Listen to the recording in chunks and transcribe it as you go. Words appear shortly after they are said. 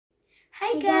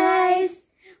Hi guys!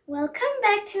 Welcome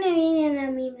back to NOUREEN and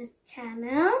Amima's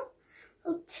channel.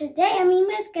 Well, today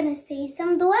Amima is gonna say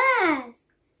some du'as.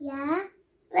 Yeah.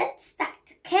 Let's start,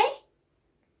 okay?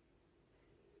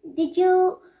 Did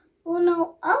you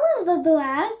know all of the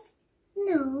du'as?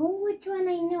 No, which one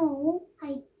I know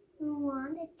I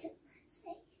wanted to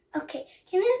say. Okay,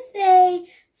 can you say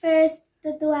first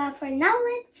the du'a for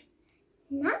knowledge?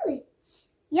 Knowledge.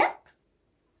 Yep.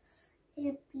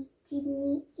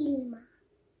 Rabijini ilma.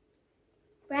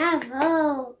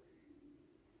 Bravo!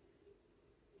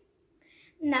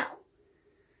 Now,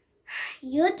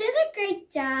 you did a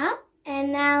great job,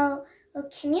 and now,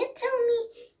 can you tell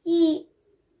me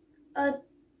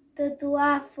the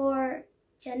dua for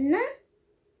Jannah?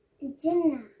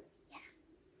 Jannah. Yeah.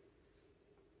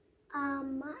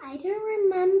 I don't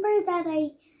remember that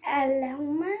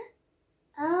Allahumma.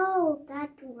 Oh,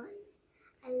 that one.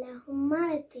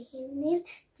 Allahumma adhinil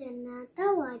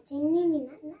jannata wajini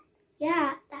minan.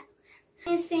 Yeah, that one.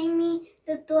 Can you say me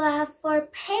the dua for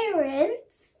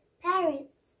parents?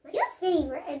 Parents, my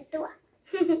favorite dua.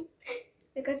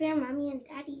 Because your mommy and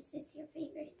daddy's is your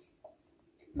favorite.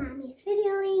 Mommy is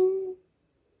videoing.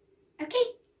 Okay,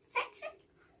 start.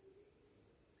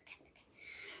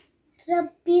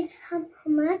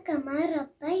 Rabbirhamhuma kama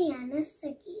rabbayana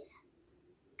sagira.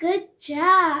 Good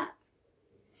job.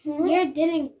 You're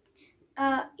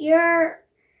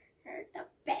the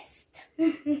best.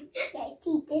 I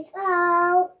did this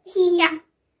well. Yeah.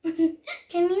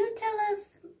 Can you tell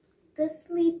us the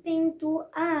sleeping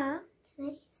dua? Can I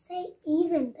say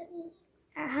even the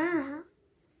meanings?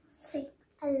 Say.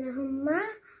 Allahumma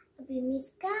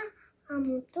abimiska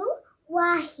amutu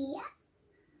wahia.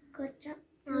 Good job.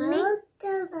 Now I'll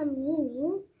tell the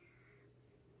meaning.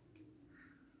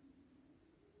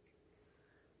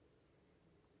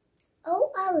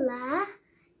 Oh Allah,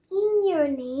 in your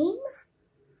name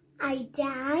I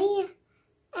die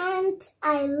and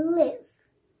I live.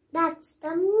 That's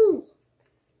the meaning.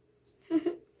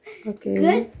 Okay.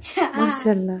 Good job.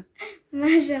 Mashallah.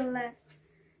 Mashallah.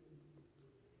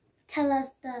 Tell us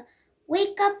the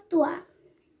wake up dua.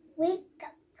 Wake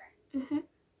up.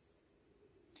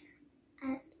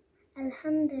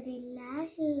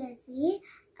 Alhamdulillahi allazi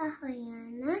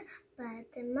ahyana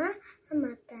ba'dama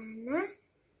amatana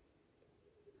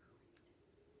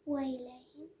wa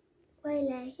ilayhi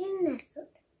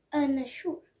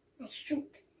nashur.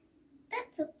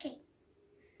 That's okay.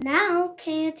 Now,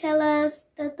 can you tell us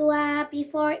the dua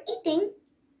before eating?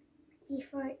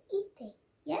 Before eating.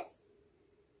 Yes.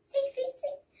 Say.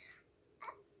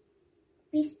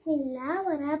 Bismillah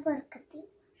wa barakatuh.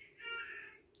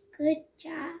 Good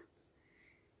job.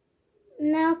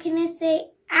 Now, can you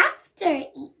say after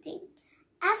eating?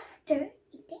 After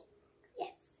eating.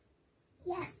 Yes.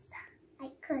 Yes,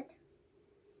 I could.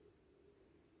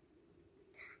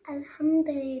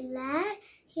 Alhamdulillah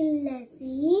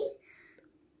allazi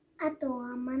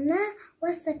at'amana wa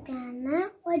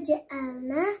sakana wa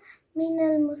ja'alna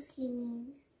minal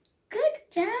muslimin.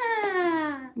 Good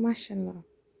job. Mashallah.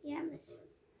 Yeah, mashallah.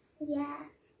 Yeah,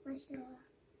 mashallah.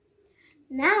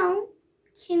 Now,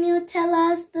 can you tell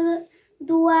us the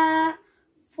dua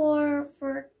for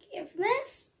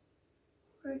forgiveness?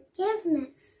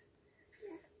 Forgiveness.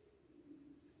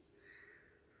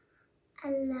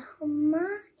 Allahumma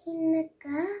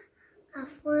innaka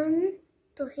afwan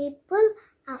tuhibbul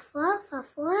afwa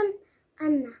fa'fu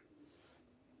anna.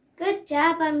 Good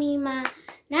job, Amima.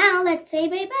 Now, let's say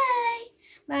bye-bye.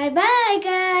 Bye-bye,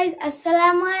 guys.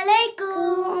 Assalamu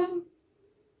alaikum.